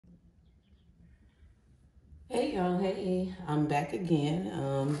Hey y'all, hey, I'm back again.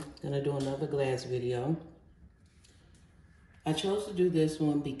 Gonna do another glass video. I chose to do this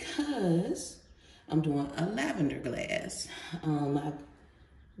one because I'm doing a lavender glass. I've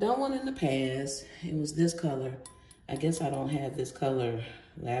done one in the past. It was this color. I guess I don't have this color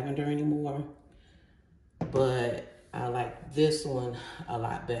lavender anymore, but I like this one a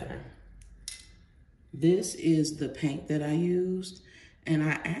lot better. This is the paint that I used, and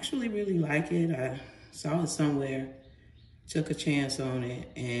I actually really like it. I saw it somewhere, took a chance on it,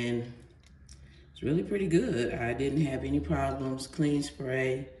 and it's really pretty good. I didn't have any problems. Clean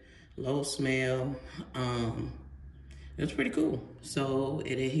spray, low smell. It was pretty cool. So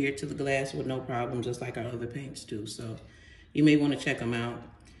it adhered to the glass with no problem, just like our other paints do. So you may want to check them out.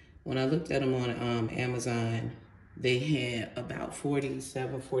 When I looked at them on Amazon, they had about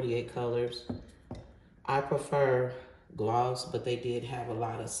 47, 48 colors. I prefer gloss, but they did have a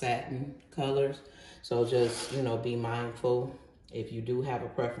lot of satin colors. So just, be mindful if you do have a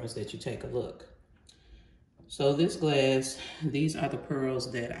preference that you take a look. So this glass, these are the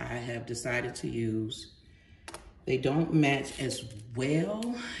pearls that I have decided to use. They don't match as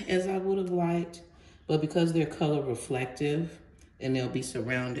well as I would have liked, but because they're color reflective and they'll be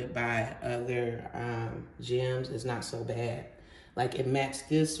surrounded by other gems, it's not so bad. Like it matched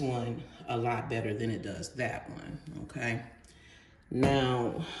this one a lot better than it does that one, okay?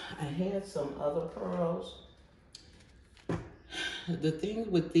 Now, I had some other pearls. The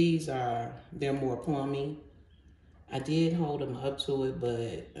thing with these are, they're more plummy. I did hold them up to it,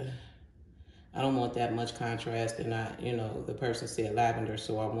 but I don't want that much contrast. And the person said lavender,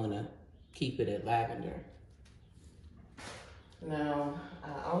 so I want to keep it at lavender. Now,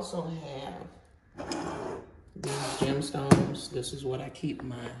 I also have these gemstones. This is what I keep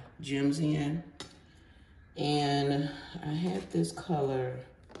my gems in. And I had this color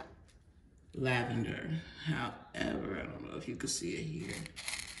lavender. However, I don't know if you can see it here.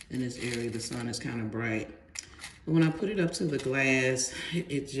 In this area, the sun is kind of bright. But when I put it up to the glass,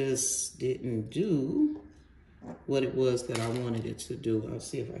 it just didn't do what it was that I wanted it to do. I'll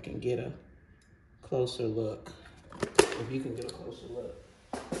see if I can get a closer look. If you can get a closer look.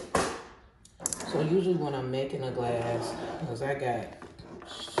 So usually when I'm making a glass, because I got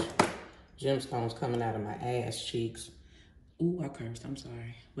gemstones coming out of my ass cheeks. Ooh, I cursed, I'm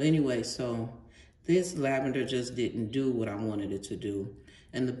sorry. But anyway, so this lavender just didn't do what I wanted it to do.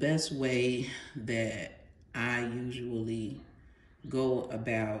 And the best way that I usually go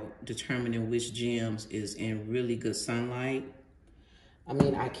about determining which gems is in really good sunlight. I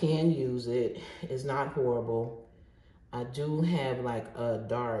mean, I can use it. It's not horrible. I do have like a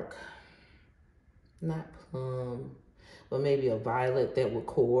dark, not plum, but maybe a violet that would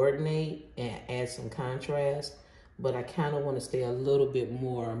coordinate and add some contrast. But I kind of want to stay a little bit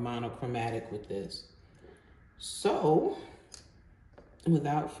more monochromatic with this. So,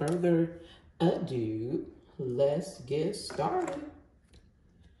 without further ado, let's get started.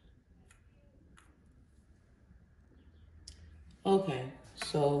 Okay,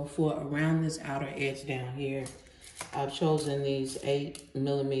 so for around this outer edge down here, I've chosen these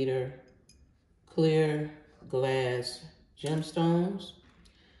 8mm clear glass gemstones,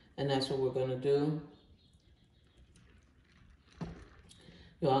 and that's what we're gonna do.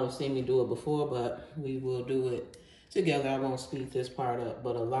 You all have seen me do it before, but we will do it together. I won't speed this part up,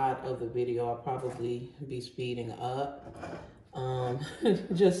 but a lot of the video I'll probably be speeding up,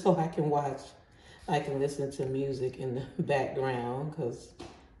 just so I can listen to music in the background, because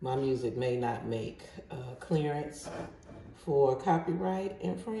my music may not make clearance for copyright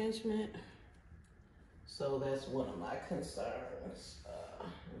infringement. So that's one of my concerns.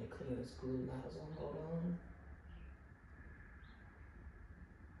 Let me clean this glue nozzle, hold on.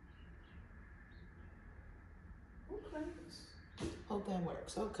 Okay, hope that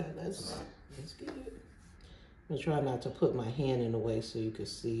works. Okay, let's get it. I'm gonna try not to put my hand in the way so you can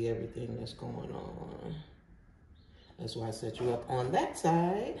see everything that's going on. That's why I set you up on that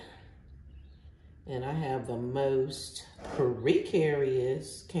side. And I have the most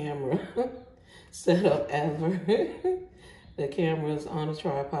precarious camera setup ever. The camera's on a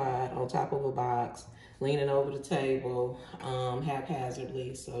tripod on top of a box, leaning over the table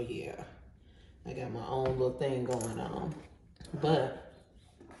haphazardly. So yeah, I got my own little thing going on. But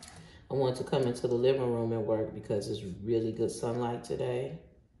I want to come into the living room and work because it's really good sunlight today.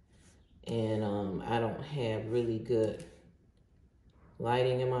 And I don't have really good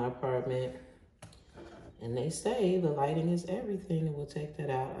lighting in my apartment. And they say the lighting is everything, and we'll take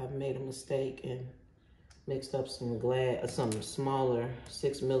that out. I've made a mistake and mixed up some smaller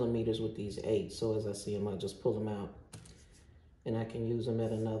 6mm with these 8. So as I see them, I'll just pull them out and I can use them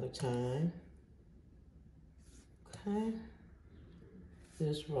at another time. Okay.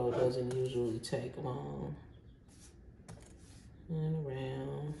 This row doesn't usually take long. And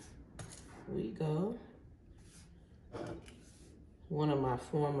around we go. One of my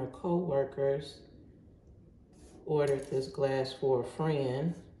former co-workers ordered this glass for a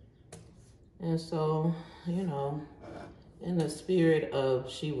friend. And so, you know, in the spirit of,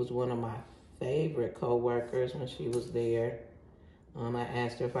 she was one of my favorite co-workers when she was there, I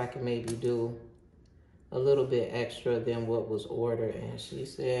asked her if I could maybe do a little bit extra than what was ordered. And she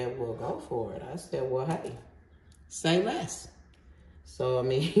said, well, go for it. I said, well, hey, say less. So, I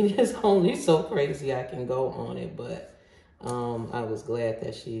mean, it's only so crazy I can go on it, but I was glad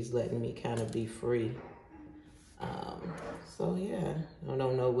that she's letting me kind of be free. So yeah, I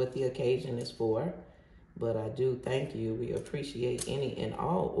don't know what the occasion is for, but I do thank you. We appreciate any and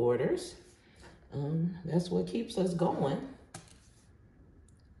all orders. That's what keeps us going.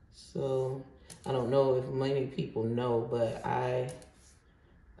 So I don't know if many people know, but I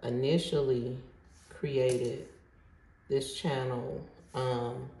initially created this channel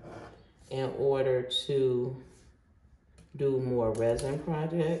in order to do more resin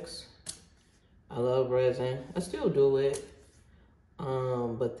projects. I love resin. I still do it,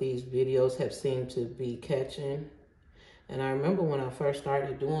 but these videos have seemed to be catching. And I remember when I first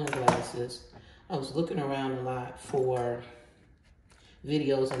started doing glasses, I was looking around a lot for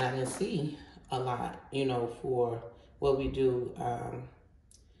videos and I didn't see a lot, you know, for what we do.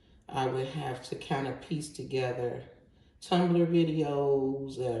 I would have to kind of piece together tumbler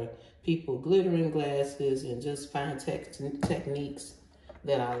videos or people glittering glasses and just find techniques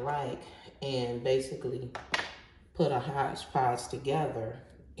that I like and basically put a hodgepodge together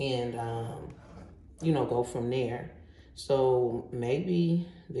and, you know, go from there. So maybe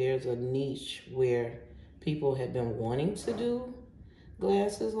there's a niche where people have been wanting to do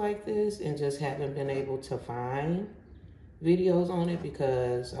glasses like this and just haven't been able to find videos on it,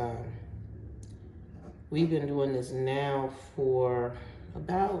 because we've been doing this now for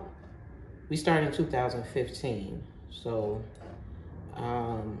about, we started in 2015. So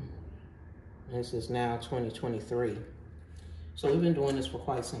this is now 2023. So we've been doing this for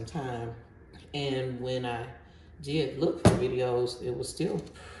quite some time. And when I did look for videos, it was still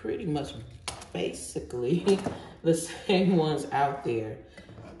pretty much basically the same ones out there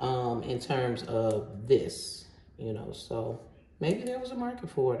in terms of this, you know. So maybe there was a market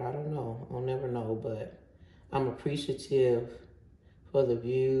for it. I don't know. I'll never know. But I'm appreciative for the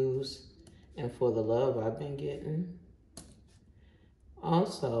views and for the love I've been getting.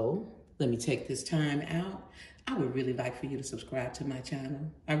 Also, let me take this time out. I would really like for you to subscribe to my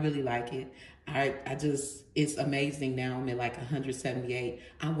channel. I really like it. I just, it's amazing now. I'm at like 178.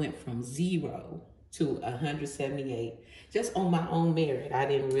 I went from 0 to 178 just on my own merit. I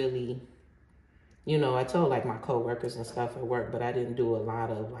didn't really, you know, I told like my coworkers and stuff at work, but I didn't do a lot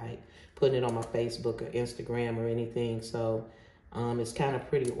of like putting it on my Facebook or Instagram or anything. So it's kind of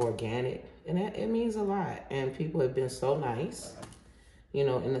pretty organic, and it means a lot. And people have been so nice, you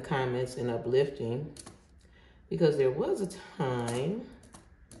know, in the comments and uplifting, because there was a time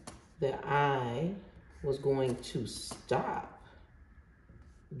that I was going to stop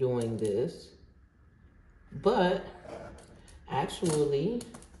doing this, but actually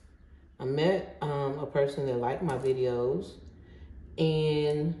I met a person that liked my videos,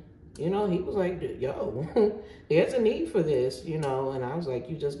 and you know, he was like, yo, there's a need for this, you know. And I was like,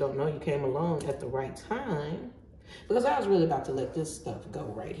 you just don't know, you came along at the right time, because I was really about to let this stuff go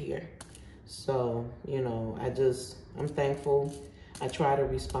right here. So, you know, I'm thankful. I try to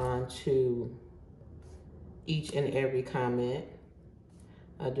respond to each and every comment.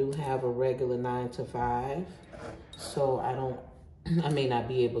 I do have a regular 9 to 5, so I may not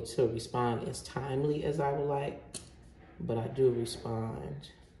be able to respond as timely as I would like, but I do respond.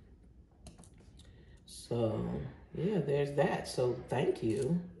 So, yeah, there's that. So thank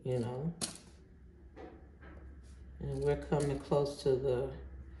you, you know. And we're coming close to the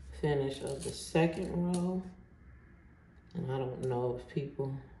finish of the second row. And I don't know if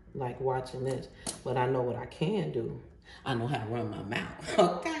people like watching this, but I know what I can do. I know how to run my mouth,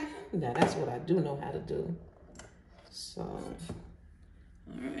 okay? Now that's what I do know how to do. So,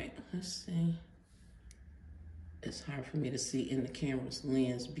 all right, let's see. It's hard for me to see in the camera's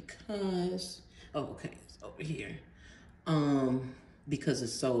lens because, oh, okay, it's over here. Because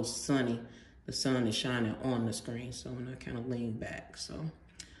it's so sunny, the sun is shining on the screen, so I'm gonna kind of lean back, so.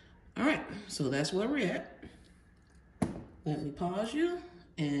 All right, so that's where we're at. Let me pause you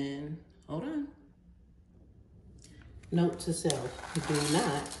and hold on. Note to self, do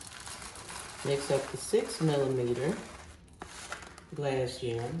not mix up the 6mm glass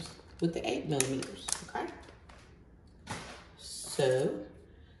gems with the 8mm, okay? So,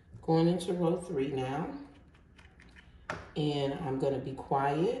 going into row 3 now. And I'm gonna be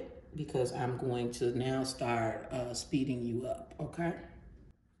quiet because I'm going to now start speeding you up, okay?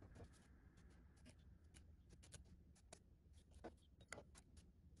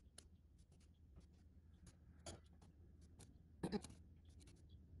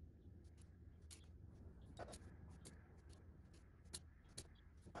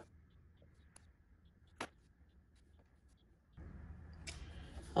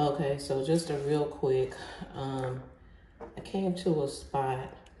 Okay, so just a real quick, I came to a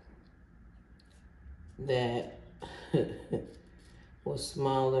spot that was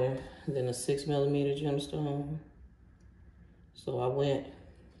smaller than a 6mm gemstone. So I went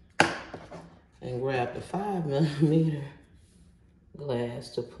and grabbed a 5mm glass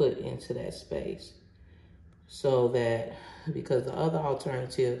to put into that space. So that, because the other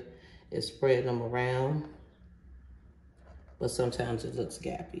alternative is spreading them around, but sometimes it looks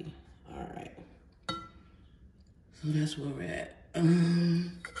gappy. All right. So that's where we're at.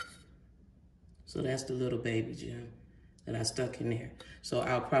 So that's the little baby gem that I stuck in there. So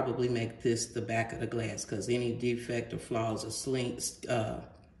I'll probably make this the back of the glass because any defect or flaws or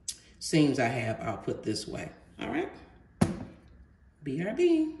seams I have, I'll put this way. All right?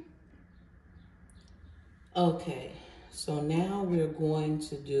 BRB. Okay, so now we're going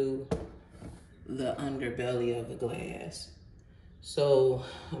to do the underbelly of the glass. So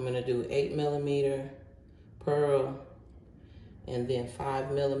I'm gonna do 8mm pearl and then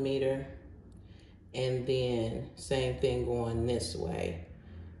 5mm, and then same thing going this way.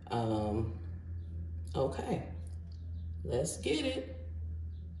 Okay, let's get it.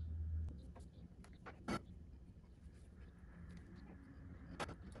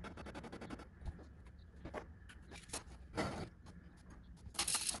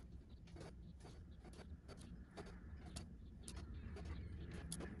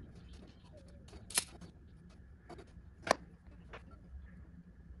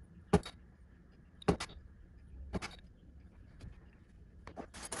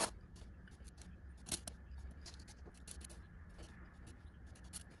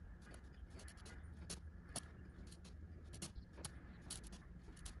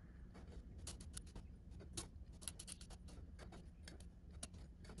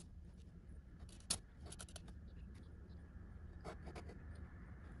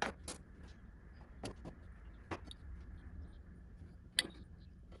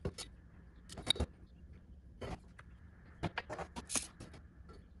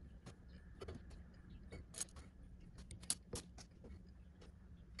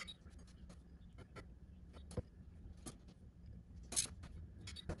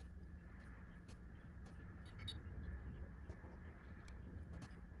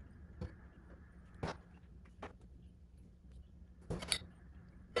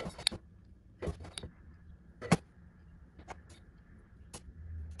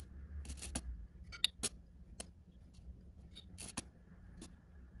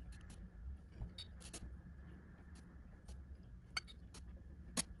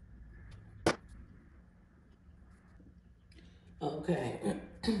 Okay,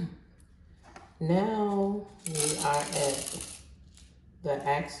 now we are at the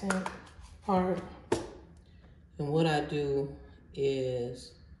accent part. And what I do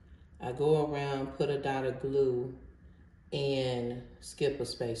is I go around, put a dot of glue, and skip a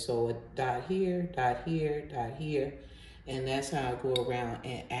space. So a dot here, dot here, dot here. And that's how I go around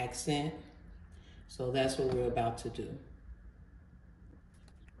and accent. So that's what we're about to do.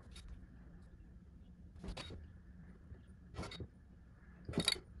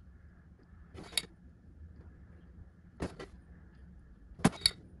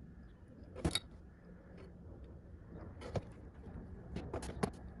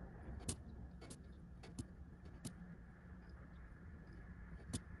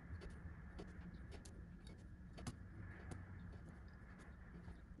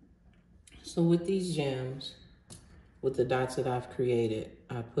 So with these gems, with the dots that I've created,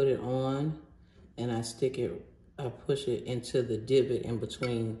 I put it on and I stick it, I push it into the divot in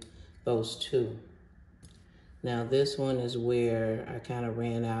between those two. Now this one is where I kind of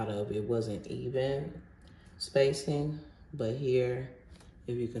ran out of, it wasn't even spacing, but here,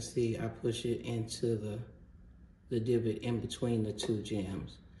 if you can see, I push it into the divot in between the two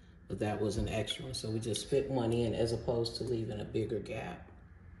gems. But that was an extra one, so we just fit one in as opposed to leaving a bigger gap.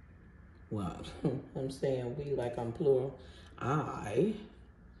 Well, I'm saying we like I'm plural.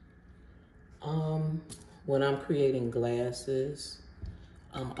 When I'm creating glasses,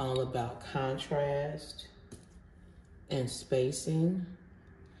 I'm all about contrast and spacing.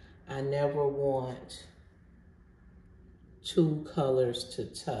 I never want two colors to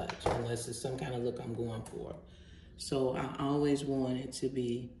touch unless it's some kind of look I'm going for. So I always want it to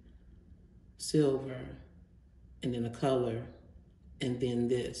be silver and then a color and then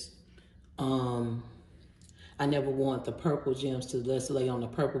this. I never want the purple gems to just lay on the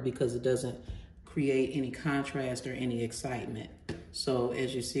purple because it doesn't create any contrast or any excitement. So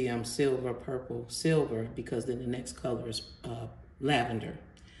as you see, I'm silver, purple, silver, because then the next color is lavender.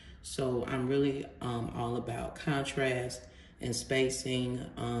 So I'm really all about contrast and spacing.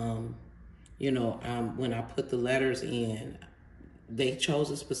 When I put the letters in, they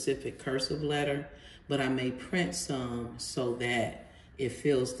chose a specific cursive letter, but I may print some so that it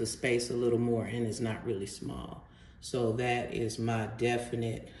fills the space a little more and is not really small. So that is my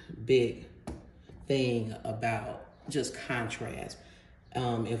definite big thing about just contrast.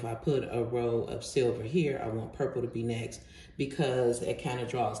 If I put a row of silver here, I want purple to be next because it kind of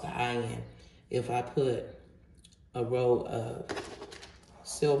draws the eye in. If I put a row of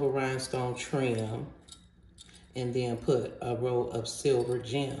silver rhinestone trim and then put a row of silver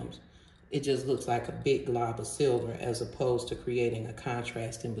gems, it just looks like a big glob of silver as opposed to creating a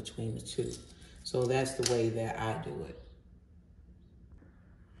contrast in between the two. So that's the way that I do it.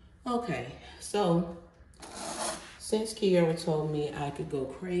 Okay, so since Kiara told me I could go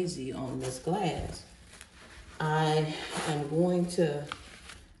crazy on this glass, I am going to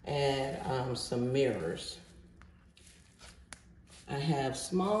add some mirrors. I have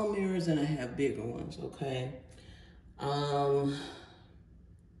small mirrors and I have bigger ones, okay? I'm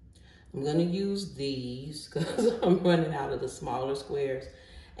gonna use these because I'm running out of the smaller squares.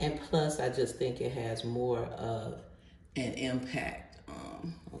 And plus, I just think it has more of an impact,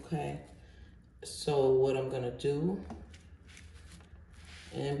 okay? So what I'm gonna do,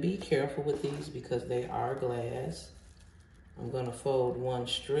 and be careful with these because they are glass. I'm gonna fold one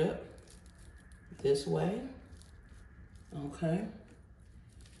strip this way, okay?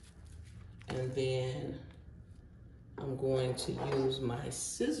 And then I'm going to use my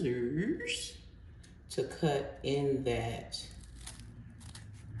scissors to cut in that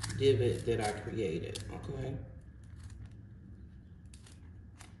divot that I created, okay?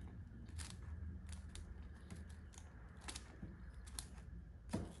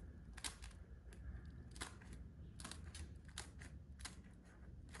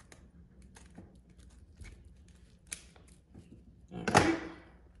 All right,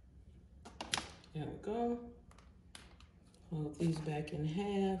 there we go. Fold these back in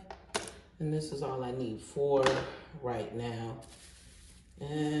half. And this is all I need for right now.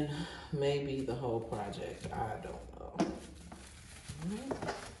 And maybe the whole project, I don't know. All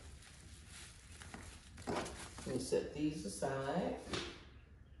right. Let me set these aside.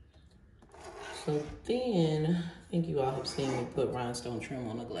 So then, I think you all have seen me put rhinestone trim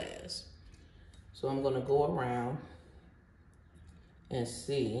on the glass. So I'm gonna go around and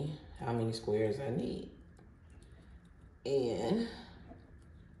see how many squares I need. And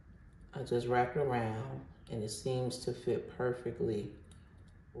I just wrap it around and it seems to fit perfectly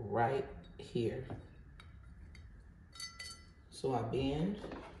right here. So I bend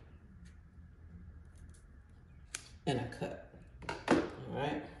and I cut, all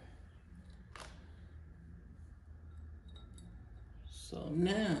right? So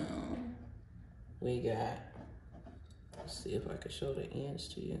now we got, let's see if I can show the ends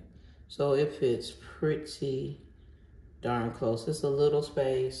to you. So it fits pretty darn close. It's a little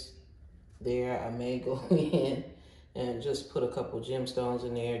space there. I may go in and just put a couple gemstones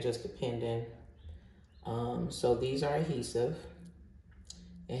in there, just depending. So these are adhesive.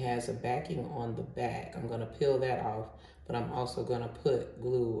 It has a backing on the back. I'm gonna peel that off, but I'm also gonna put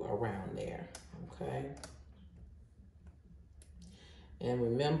glue around there, okay? And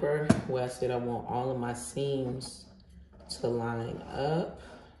remember where I said I want all of my seams to line up.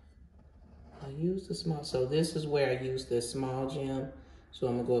 I use the small, so this is where I use this small gem. So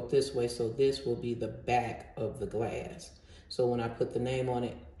I'm gonna go up this way, so this will be the back of the glass. So when I put the name on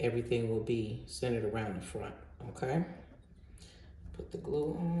it, everything will be centered around the front, okay? Put the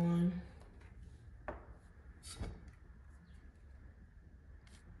glue on.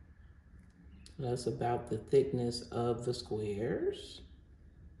 That's about the thickness of the squares.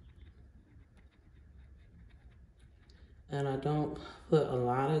 And I don't put a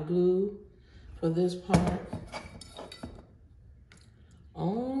lot of glue for this part,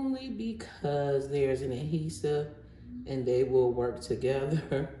 only because there's an adhesive and they will work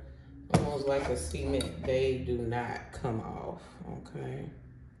together. Almost like a cement, they do not come off, okay?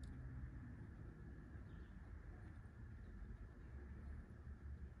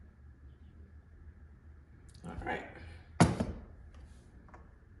 All right.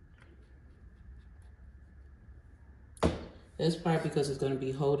 That's probably because it's going to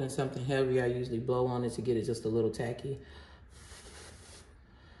be holding something heavy. I usually blow on it to get it just a little tacky.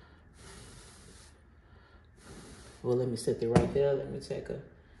 Well, let me sit it right there. Let me take a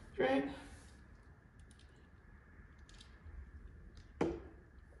drink.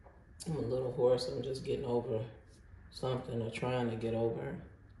 I'm a little hoarse. I'm just getting over something or trying to get over.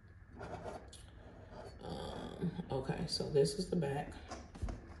 Okay, so this is the back.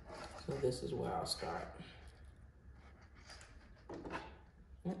 So this is where I'll start.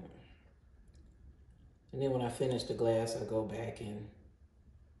 And then when I finish the glass, I go back and,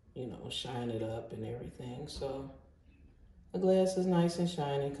 you know, shine it up and everything. So the glass is nice and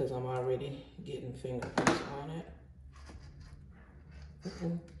shiny because I'm already getting fingerprints on it.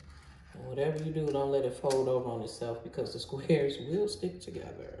 And whatever you do, don't let it fold over on itself because the squares will stick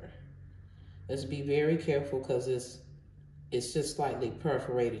together. Let's be very careful because it's just slightly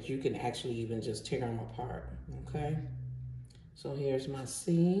perforated. You can actually even just tear them apart, okay? So here's my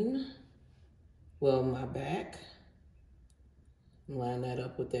seam. Well, my back. Line that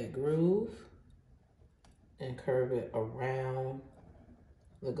up with that groove and curve it around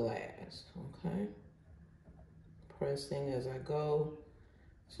the glass, okay? Pressing as I go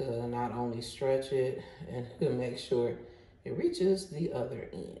to not only stretch it and to make sure it reaches the other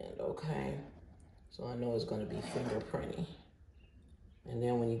end, okay? So I know it's gonna be fingerprinty. And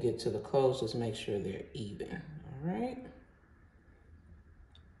then when you get to the close, just make sure they're even, all right?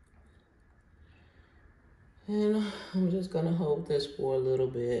 And I'm just gonna hold this for a little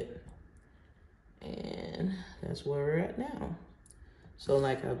bit. And that's where we're at now. So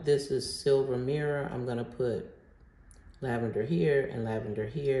like this is silver mirror, I'm gonna put lavender here and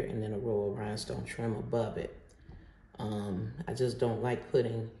then a row of rhinestone trim above it. I just don't like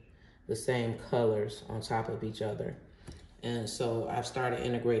putting the same colors on top of each other. And so I've started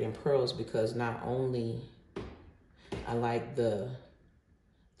integrating pearls because not only I like the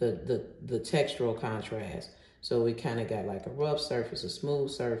textural contrast. So we kind of got like a rough surface, a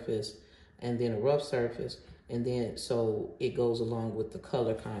smooth surface, and then a rough surface. And then so it goes along with the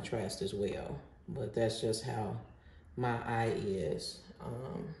color contrast as well. But that's just how my eye is.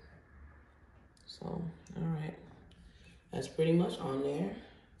 So, all right. That's pretty much on there.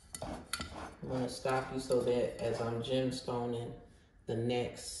 I'm gonna stop you so that as I'm gemstoning the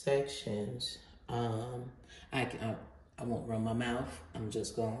next sections, I won't run my mouth. I'm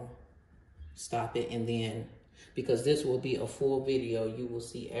just gonna stop it, and then because this will be a full video, you will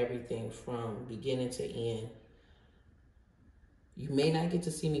see everything from beginning to end. You may not get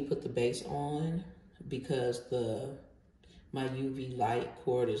to see me put the base on because my UV light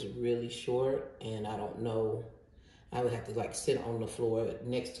cord is really short, and I don't know. I would have to like sit on the floor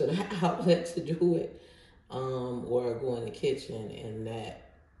next to the outlet to do it, or go in the kitchen, and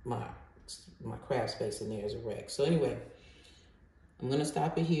that my craft space in there is a wreck. So anyway, I'm gonna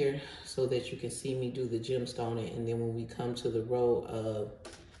stop it here so that you can see me do the gemstoning, and then when we come to the row of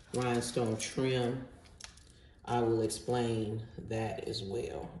rhinestone trim, I will explain that as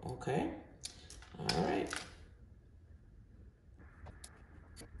well, okay? All right.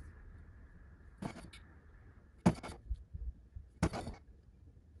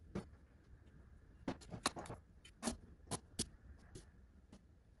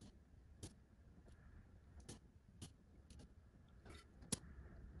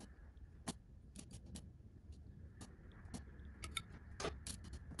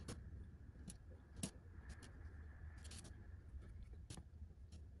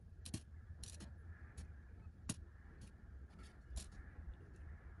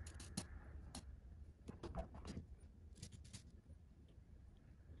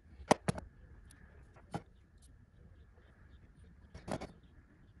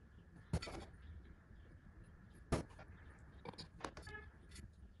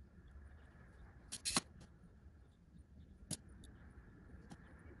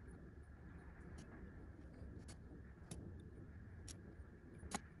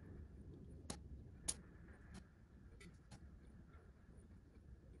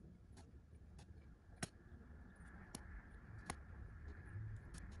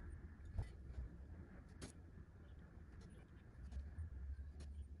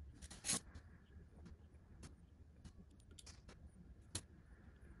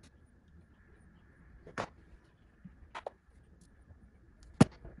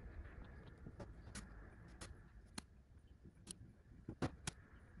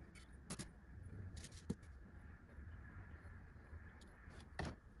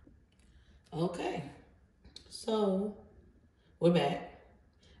 Okay, so we're back.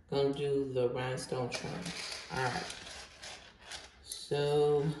 Gonna do the rhinestone trim. All right,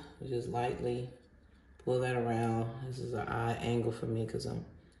 so just lightly pull that around. This is an odd angle for me because I'm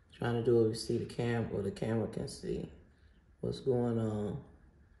trying to do it. We see the camera, or the camera can see what's going on.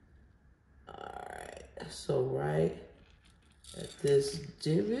 All right, so right at this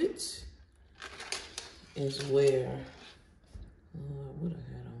divot is where, what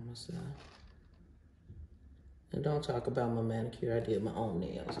I had on myself. And don't talk about my manicure, I did my own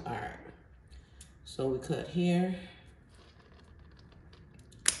nails. All right, so we cut here.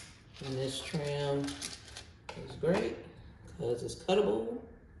 And this trim is great because it's cuttable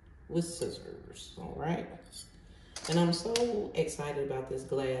with scissors, all right? And I'm so excited about this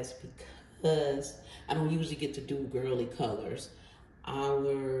glass because I don't usually get to do girly colors.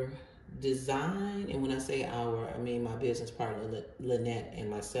 Our design, and when I say our, I mean my business partner, Lynette, and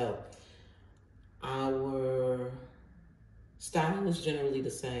myself, our style is generally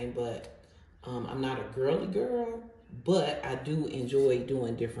the same, but I'm not a girly girl, but I do enjoy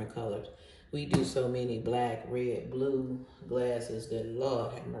doing different colors. We do so many black, red, blue glasses that,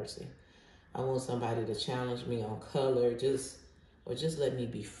 Lord have mercy. I want somebody to challenge me on color, or just let me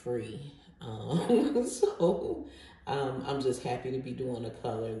be free. So I'm just happy to be doing a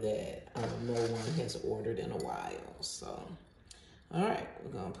color that no one has ordered in a while. So, all right,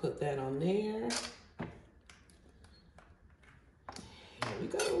 we're gonna put that on there. Here we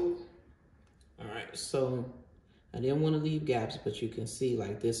go. All right, so I didn't want to leave gaps, but you can see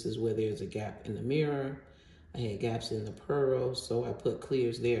like this is where there's a gap in the mirror. I had gaps in the pearls, so I put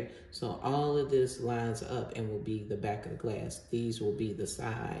clears there. So all of this lines up and will be the back of the glass. These will be the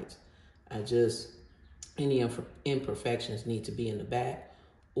sides. Any imperfections need to be in the back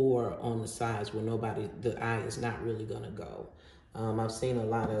or on the sides where the eye is not really gonna go. I've seen a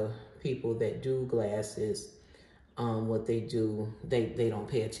lot of people that do glasses. What they do, they don't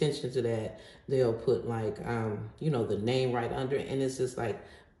pay attention to that. They'll put like, the name right under it, and it's just like,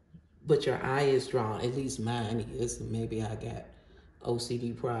 but your eye is drawn, at least mine is. Maybe I got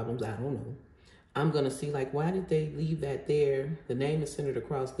OCD problems, I don't know. I'm gonna see like, why did they leave that there? The name is centered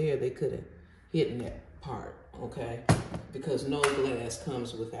across there. They could have hidden that part, okay? Because no glass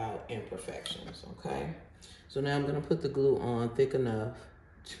comes without imperfections, okay? So now I'm gonna put the glue on thick enough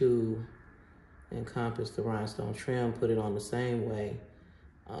to encompass the rhinestone trim, put it on the same way.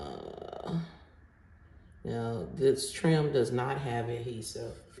 Now this trim does not have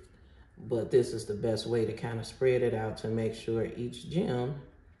adhesive, but this is the best way to kind of spread it out to make sure each gem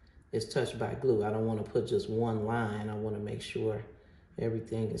is touched by glue. I don't want to put just one line. I want to make sure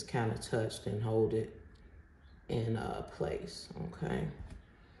everything is kind of touched and hold it in place, okay?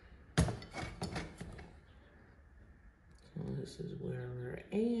 So this is where we're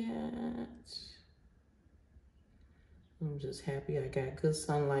at. I'm just happy I got good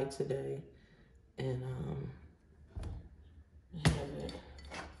sunlight today, and I haven't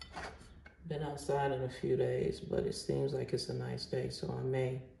been outside in a few days, but it seems like it's a nice day, so I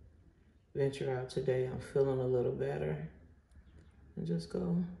may venture out today. I'm feeling a little better, and just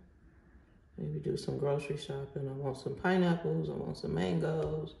go maybe do some grocery shopping. I want some pineapples, I want some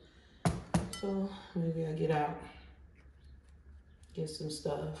mangoes, so maybe I get out, get some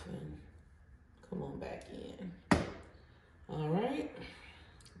stuff, and come on back in. All right,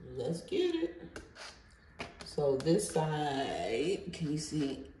 let's get it. So this side, can you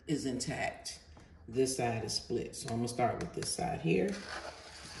see, is intact. This side is split. So I'm gonna start with this side here.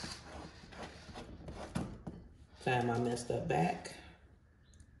 Find my messed up back.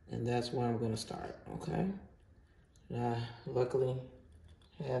 And that's where I'm gonna start, okay? Now, luckily,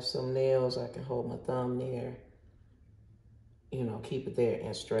 I have some nails. I can hold my thumb there, keep it there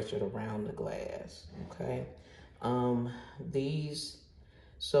and stretch it around the glass, okay?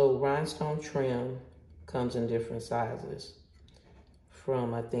 So rhinestone trim comes in different sizes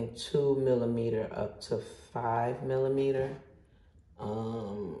from, I think, 2 millimeter up to 5 millimeter.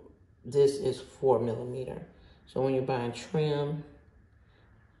 This is 4 millimeter. So when you're buying trim,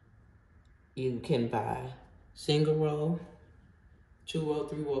 you can buy single row, 2 row,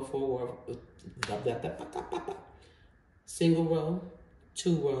 3 row, 4 row, single row,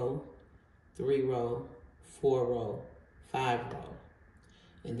 2 row, 3 row, 4 row, 5 row.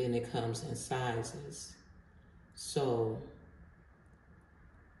 And then it comes in sizes. So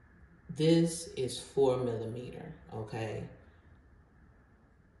this is 4 millimeter, okay?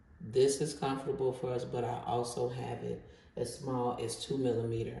 This is comfortable for us, but I also have it as small as 2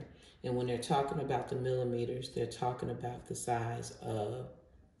 millimeter. And when they're talking about the millimeters, they're talking about the size of,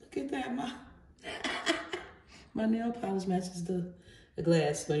 look at that, my nail polish matches the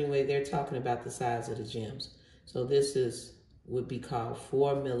glass. So anyway, they're talking about the size of the gems. So this would be called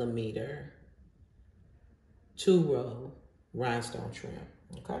 4 millimeter, 2 row rhinestone trim,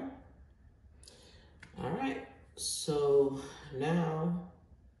 okay? All right, so now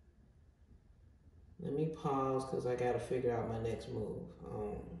let me pause because I got to figure out my next move.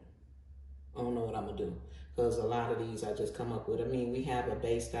 I don't know what I'm gonna do because a lot of these I just come up with. I mean, we have a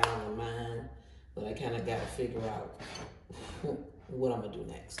base style in mind, but I kind of got to figure out what I'm gonna do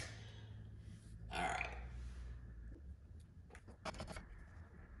next. All right.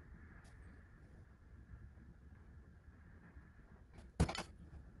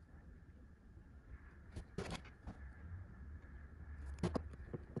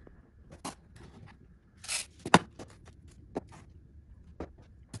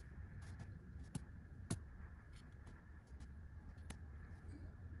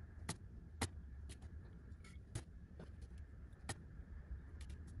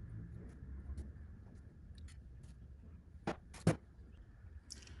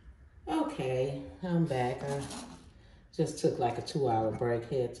 Okay, I'm back. I just took like a 2-hour break,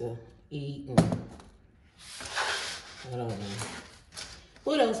 had to eat, and I don't know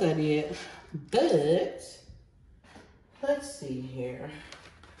what else I did. But let's see here.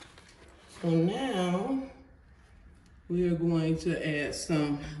 So now we are going to add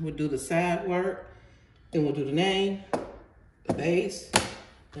some, we'll do the side work, then we'll do the name, the base,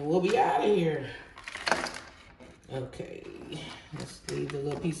 and we'll be out of here. Okay, let's leave the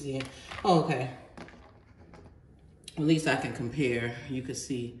little pieces in. Okay, at least I can compare. You can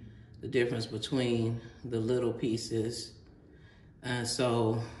see the difference between the little pieces. And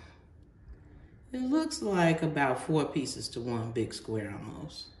so it looks like about 4 pieces to 1 big square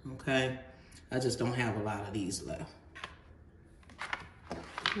almost, okay? I just don't have a lot of these left.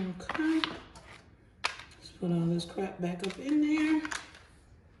 Okay, let's put all this crap back up in there.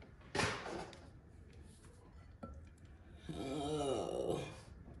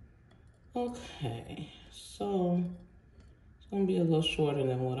 Okay, so it's gonna be a little shorter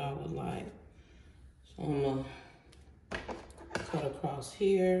than what I would like. So I'm gonna cut across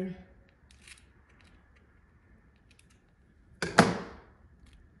here.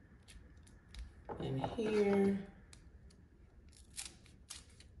 And here.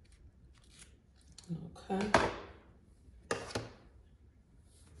 Okay.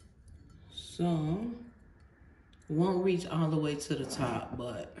 So it won't reach all the way to the top,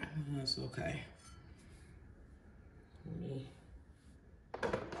 but that's okay. Let me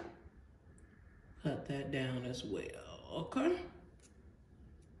cut that down as well, okay?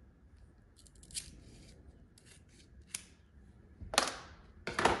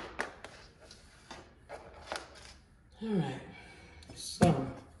 All right, so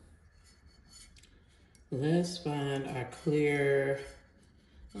let's find our clear,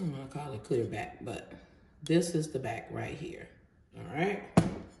 I don't want to call it clear back, but this is the back right here, all right?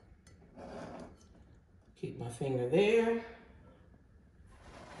 Keep my finger there.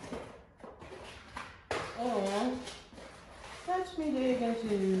 And let me dig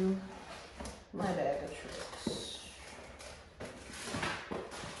into my bag of tricks.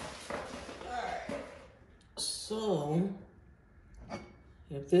 All right, so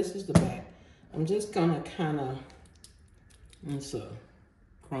if this is the back, I'm just gonna kind of, it's a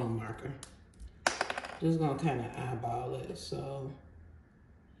chrome marker, just gonna kind of eyeball it. So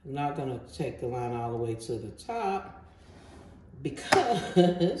I'm not gonna take the line all the way to the top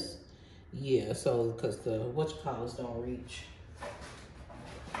because, yeah, so because the whatchamacallits don't reach.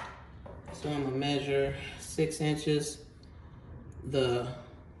 So I'm gonna measure 6 inches. The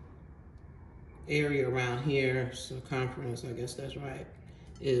area around here, circumference, I guess that's right,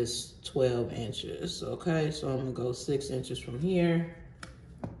 is 12 inches, okay? So I'm gonna go 6 inches from here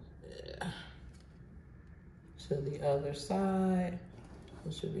to the other side.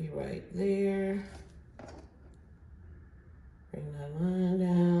 It should be right there. Bring that line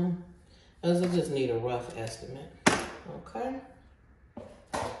down. I just need a rough estimate, okay?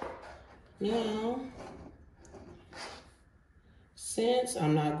 Now, since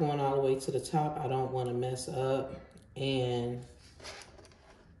I'm not going all the way to the top, I don't want to mess up and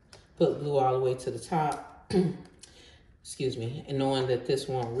put glue all the way to the top. Excuse me, and knowing that this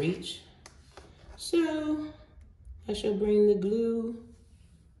won't reach. So I shall bring the glue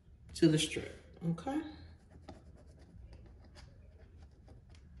to the strip, okay?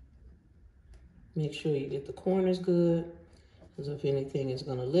 Make sure you get the corners good, because if anything is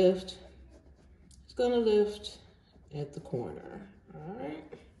gonna lift, it's gonna lift at the corner, all right?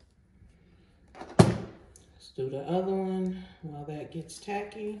 Let's do the other one while that gets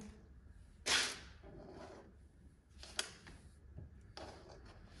tacky.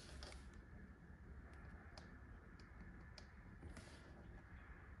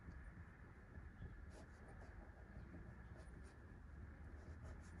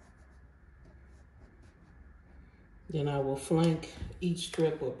 Then I will flank each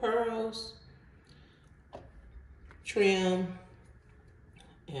strip with pearls, trim,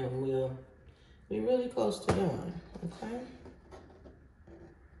 and we'll be really close to done, okay?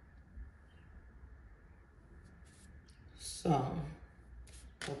 So,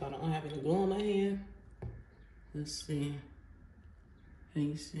 hope I don't have any glue on my hand. Let's see. Can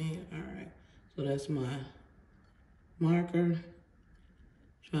you see? All right. So that's my marker.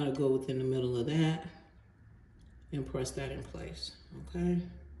 Try to go within the middle of that and press that in place, okay?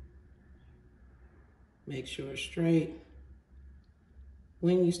 Make sure it's straight.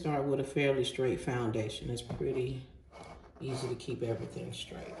 When you start with a fairly straight foundation, it's pretty easy to keep everything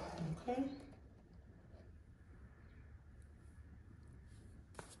straight, okay?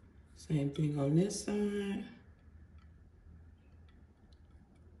 Same thing on this side.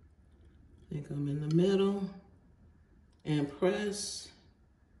 I think I'm in the middle. And press.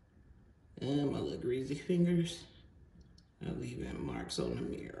 And my little greasy fingers are leaving marks on the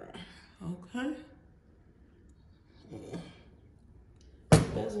mirror, okay?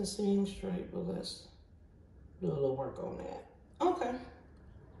 Doesn't seem straight, but let's do a little work on that. Okay.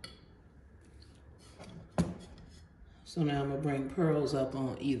 So now I'm gonna bring pearls up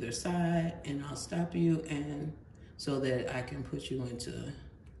on either side and I'll stop you and so that I can put you into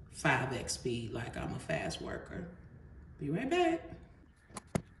 5x speed like I'm a fast worker. Be right back.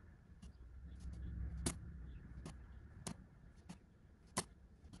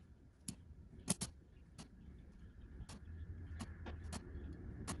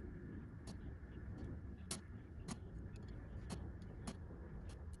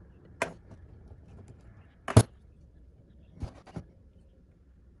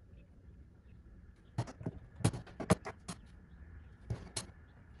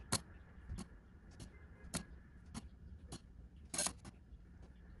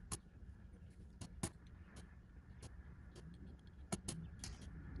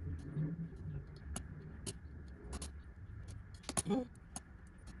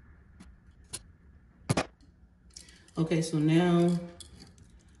 Okay, so now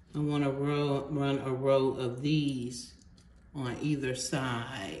I want to run a row of these on either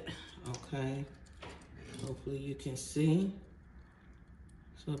side, okay? Hopefully you can see.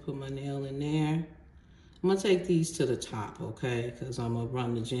 So I put my nail in there. I'm gonna take these to the top, okay? Because I'm gonna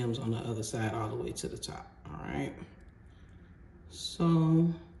run the gems on the other side all the way to the top, all right?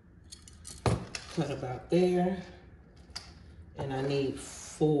 So, cut about there. And I need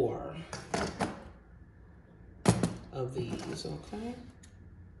 4 of these, okay?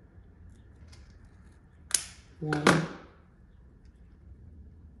 1,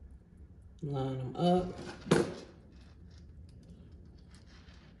 line them up,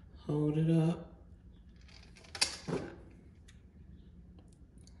 hold it up.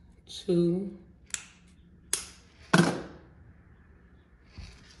 2,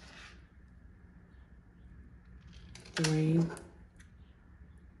 3,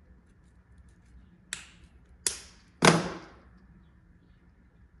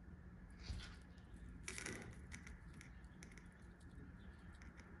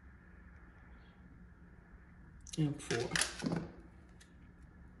 4.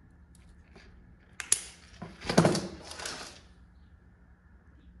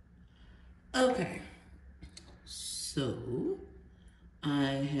 Okay, so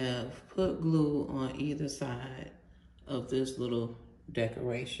I have put glue on either side of this little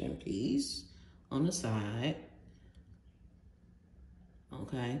decoration piece on the side.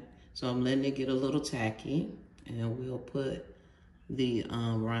 Okay, so I'm letting it get a little tacky and we'll put the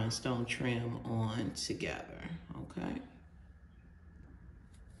rhinestone trim on together, okay?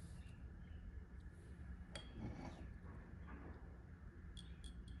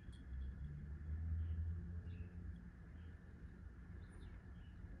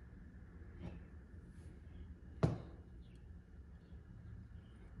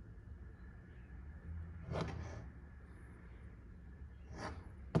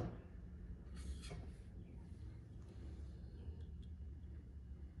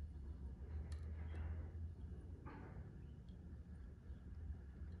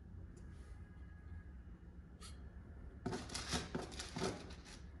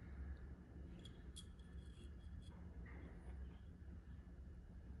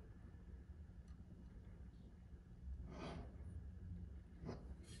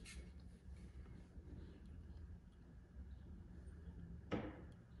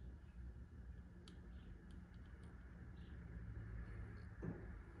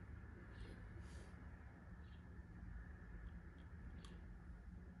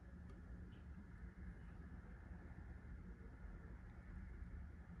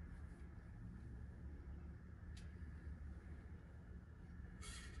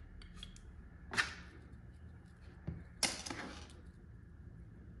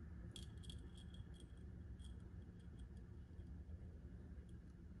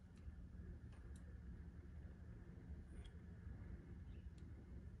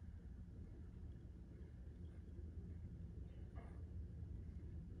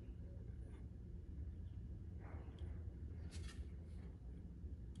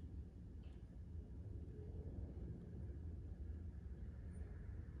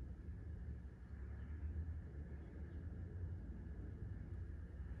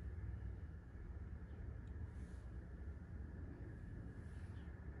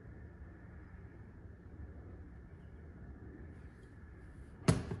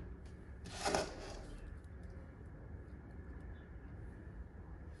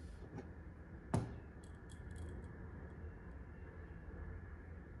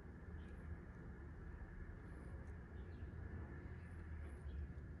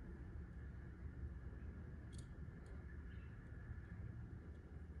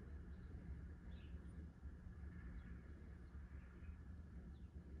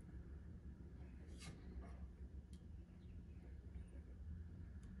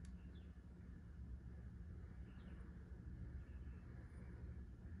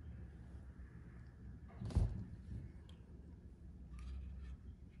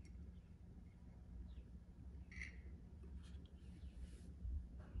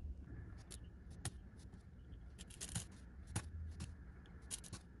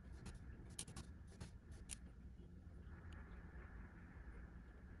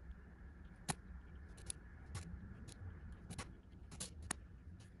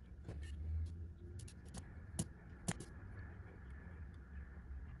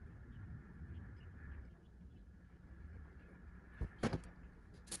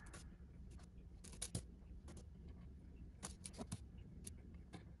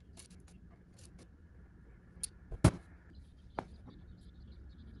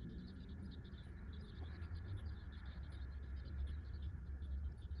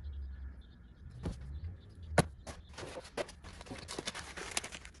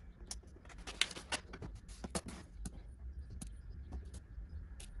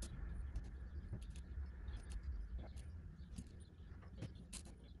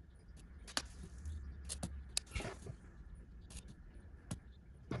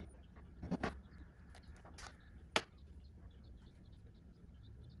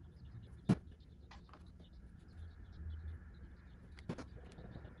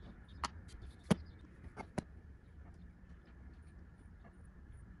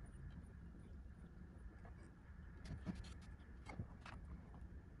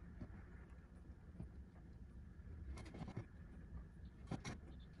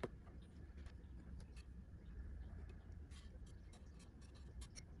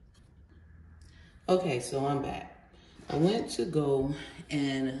 Okay, so I'm back. I went to go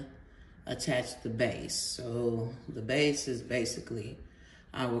and attach the base. So the base is basically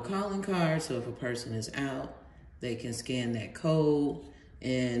our calling card. So if a person is out, they can scan that code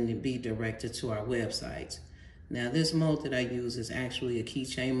and be directed to our websites. Now this mode that I use is actually a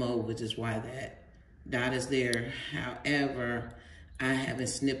keychain mode, which is why that dot is there. However, I haven't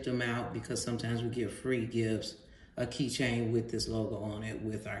snipped them out because sometimes we give free gifts, a keychain with this logo on it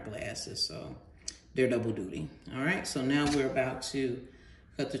with our glasses. So they're double duty. All right, so now we're about to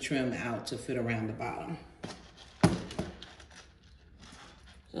cut the trim out to fit around the bottom.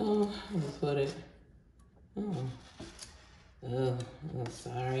 So I'm gonna put it, I'm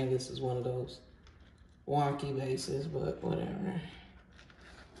sorry, this is one of those wonky bases, but whatever.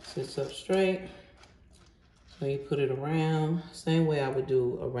 Sits up straight. So you put it around, same way I would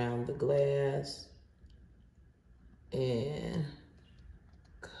do around the glass. And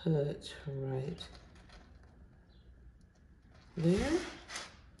cut right there.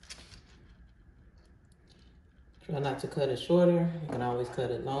 Try not to cut it shorter. You can always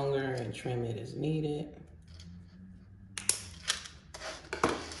cut it longer and trim it as needed.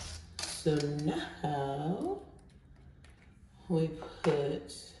 So now we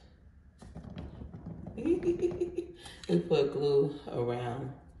put glue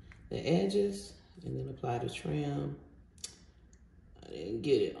around the edges and then apply the trim. I didn't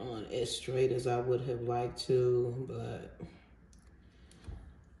get it on as straight as I would have liked to, but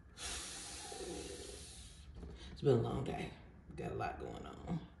it's been a long day. Got a lot going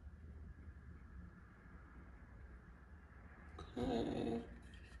on. Okay.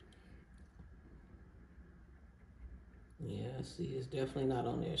 Yeah, see, it's definitely not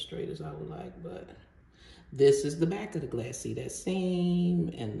on there as straight as I would like, but this is the back of the glass. See that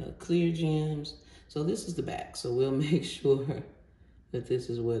seam and the clear gems? So this is the back. So we'll make sure that this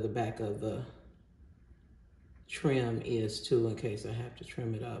is where the back of the trim is too, in case I have to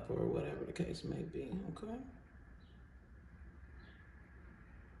trim it up or whatever the case may be, okay?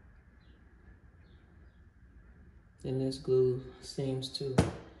 And this glue seems to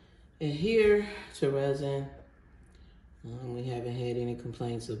adhere to resin. We haven't had any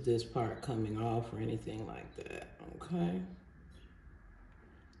complaints of this part coming off or anything like that, okay?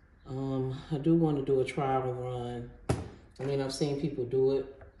 I do want to do a trial run. I mean, I've seen people do it,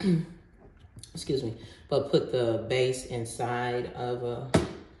 excuse me, but put the base inside of a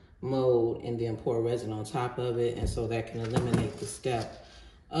mold and then pour resin on top of it. And so that can eliminate the step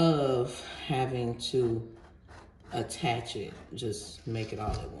of having to attach it. Just make it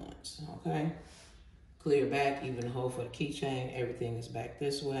all at once, okay? Clear back, even hole for the keychain. Everything is back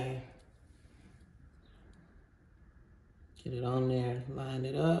this way. Get it on there, line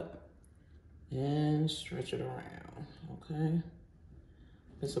it up, and stretch it around, okay?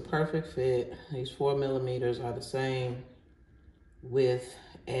 It's a perfect fit. These 4 millimeters are the same width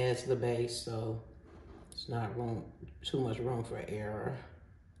as the base, so it's not too much room for error.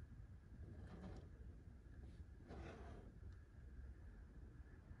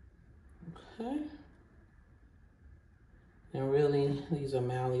 Okay. And really, these are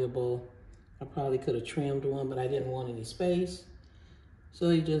malleable. I probably could have trimmed one, but I didn't want any space. So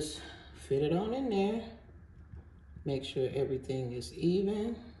you just fit it on in there. Make sure everything is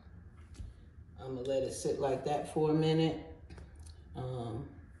even. I'm gonna let it sit like that for a minute.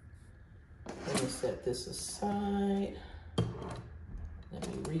 Let me set this aside. Let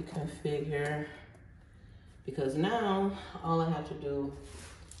me reconfigure. Because now, all I have to do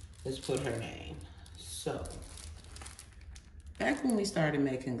is put her name. So, back when we started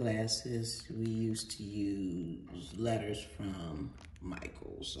making glasses, we used to use letters from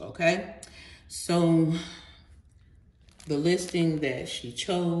Michaels, okay? So the listing that she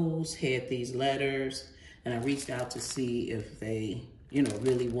chose had these letters, and I reached out to see if they,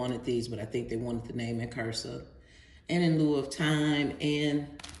 really wanted these, but I think they wanted the name in cursive. And in lieu of time, and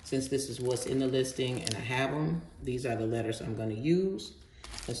since this is what's in the listing and I have them, these are the letters I'm gonna use.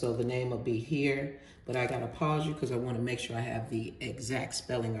 And so the name will be here, but I gotta pause you because I wanna make sure I have the exact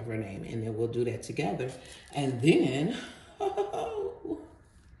spelling of her name, and then we'll do that together. And then,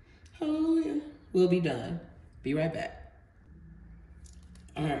 hallelujah, we'll be done. Be right back.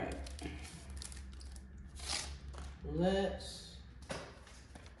 All right. Let's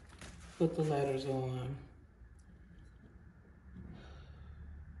put the letters on.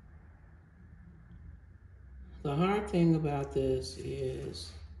 The hard thing about this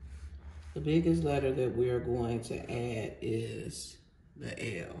is the biggest letter that we're going to add is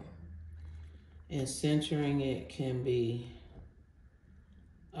the L. And centering it can be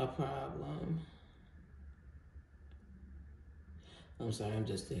a problem. I'm sorry, I'm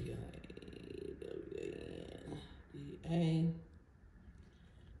just thinking A.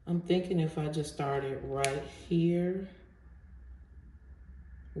 I'm thinking if I just started right here,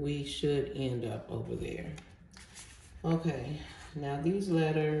 we should end up over there. Okay, now these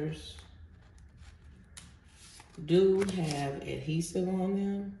letters do have adhesive on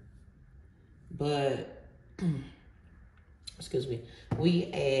them, but, excuse me,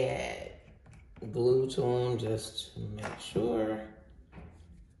 we add glue to them just to make sure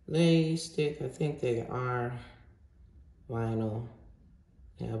they stick. I think they are vinyl.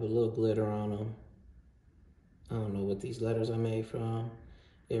 They have a little glitter on them. I don't know what these letters are made from.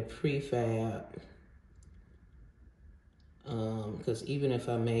 They're prefab. Because even if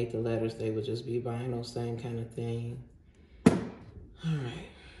I made the letters, they would just be vinyl, same kind of thing. All right.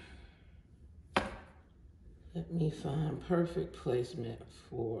 Let me find perfect placement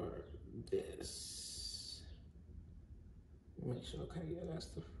for this. Make sure, okay, yeah, that's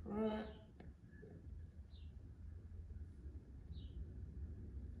the front.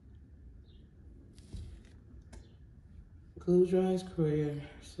 Glue dries clear,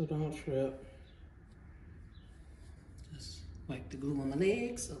 so don't trip. Just wipe the glue on my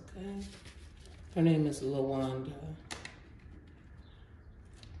legs, okay? Her name is Lavender.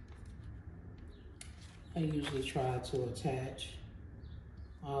 I usually try to attach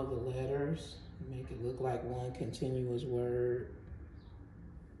all the letters, make it look like one continuous word.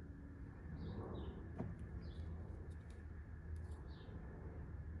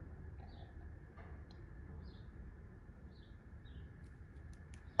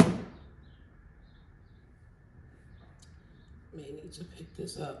 May need to pick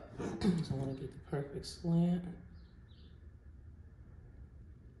this up because I want to get the perfect slant.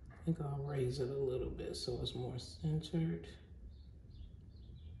 I think I'll raise it a little bit so it's more centered.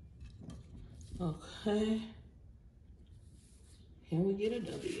 Okay. Can we get a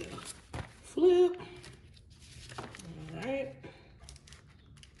W? Flip. All right.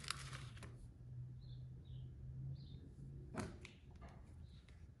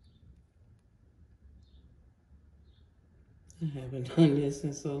 I haven't done this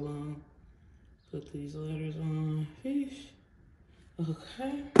in so long. Put these letters on. Fish.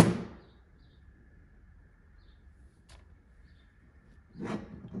 Okay.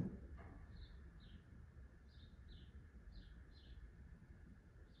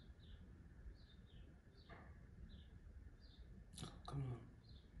 Come on.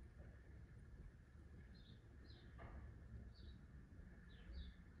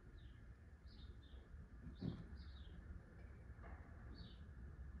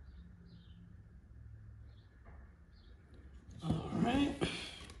 All right.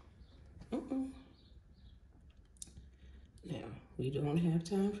 Now, we don't have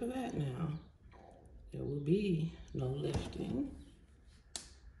time for that now. There will be no lifting.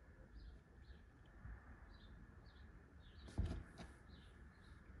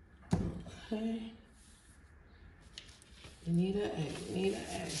 Okay. We need an A, we need an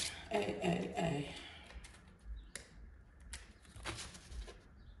A. A.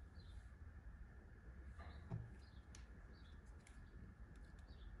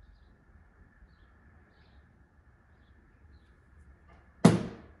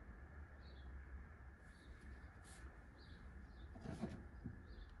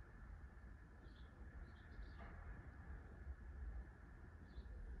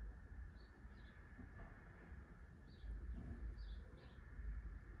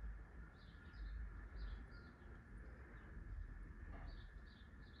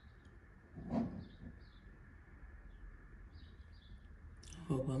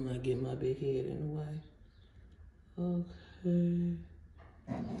 Hope I'm not getting my big head in the way. Okay.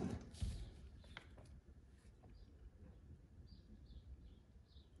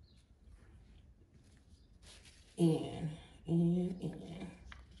 In.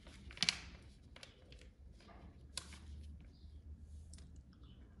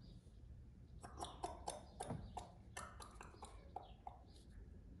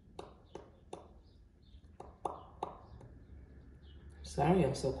 Sorry,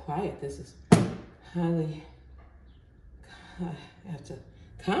 I'm so quiet. This is highly, I have to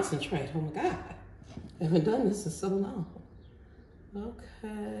concentrate. Oh my God. I haven't done this in so long.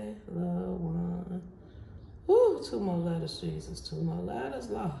 Okay, low one. Ooh, 2 more letters, Jesus. 2 more letters,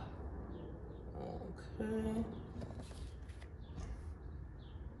 Lord. Okay.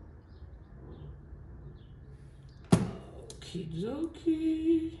 Okie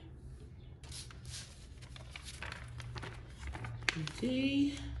dokie.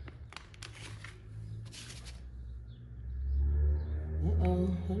 D. Uh-oh,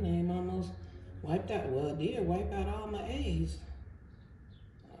 her name almost wiped out. Well, it did wipe out all my A's.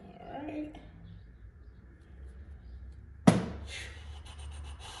 All right.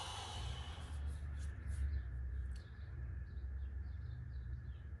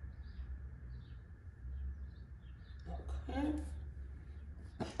 Okay.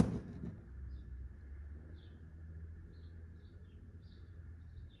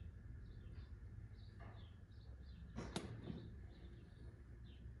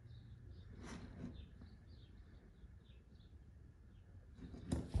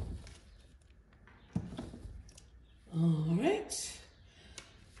 All right.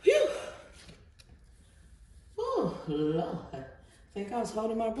 Phew. Oh, Lord. I think I was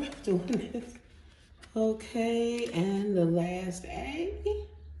holding my breath doing this. Okay, and the last A.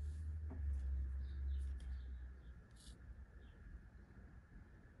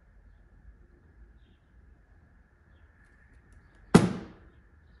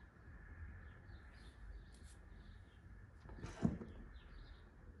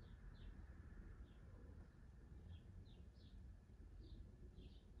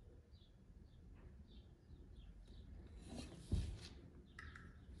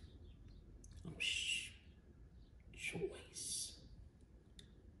 Choice.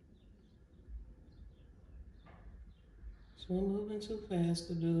 So I'm moving too fast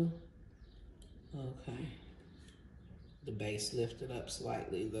to do. Okay. The base lifted up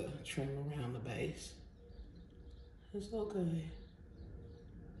slightly, the trim around the base. It's okay.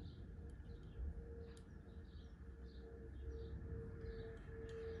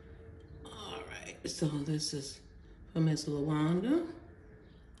 All right, so this is for Miss Lavender.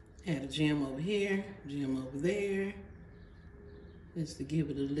 Had a gem over here, gem over there. Just to give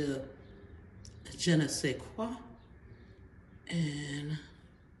it a little je ne sais quoi. And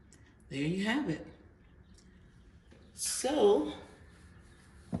there you have it. So,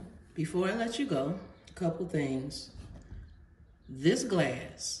 before I let you go, a couple things. This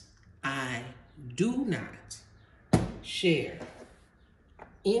glass, I do not share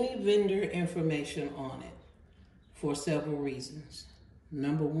any vendor information on it for several reasons.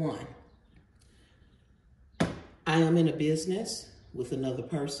 Number one, I am in a business with another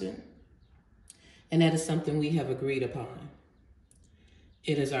person, and that is something we have agreed upon.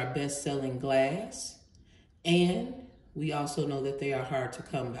 It is our best-selling glass, and we also know that they are hard to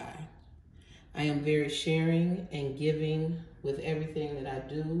come by. I am very sharing and giving with everything that I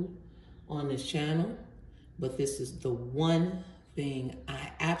do on this channel, but this is the one thing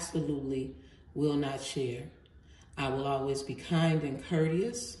I absolutely will not share. I will always be kind and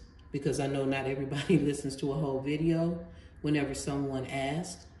courteous because I know not everybody listens to a whole video whenever someone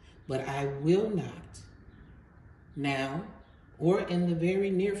asks, but I will not now or in the very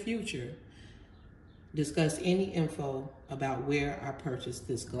near future discuss any info about where I purchased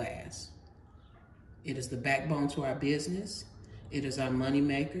this glass. It is the backbone to our business. It is our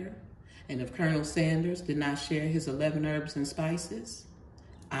moneymaker. And if Colonel Sanders did not share his 11 herbs and spices,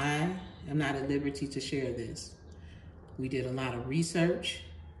 I am not at liberty to share this. We did a lot of research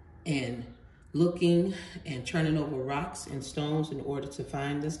and looking and turning over rocks and stones in order to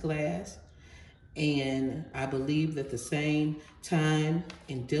find this glass. And I believe that the same time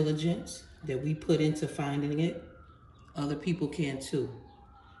and diligence that we put into finding it, other people can too.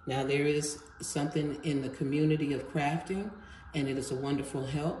 Now, there is something in the community of crafting, and it is a wonderful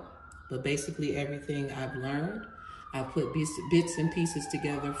help. But basically everything I've learned, I put bits and pieces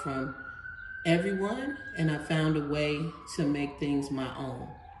together from everyone, and I found a way to make things my own.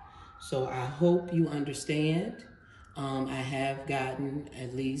 So I hope you understand. I have gotten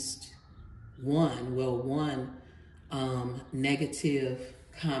at least one negative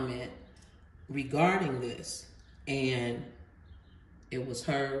comment regarding this, and it was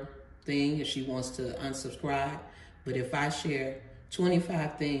her thing if she wants to unsubscribe. But if I share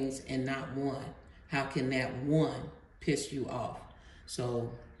 25 things and not one, how can that one piss you off?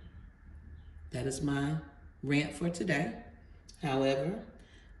 So that is my rant for today. However,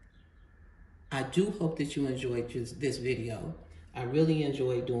 I do hope that you enjoyed this video. I really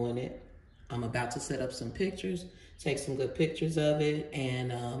enjoyed doing it. I'm about to set up some pictures, take some good pictures of it,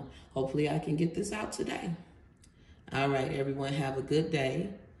 and hopefully I can get this out today. All right, everyone, have a good day.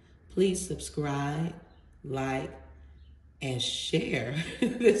 Please subscribe, like, and share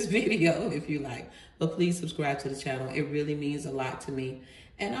this video if you like. But please subscribe to the channel. It really means a lot to me,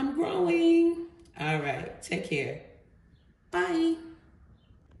 and I'm growing. All right, take care. Bye.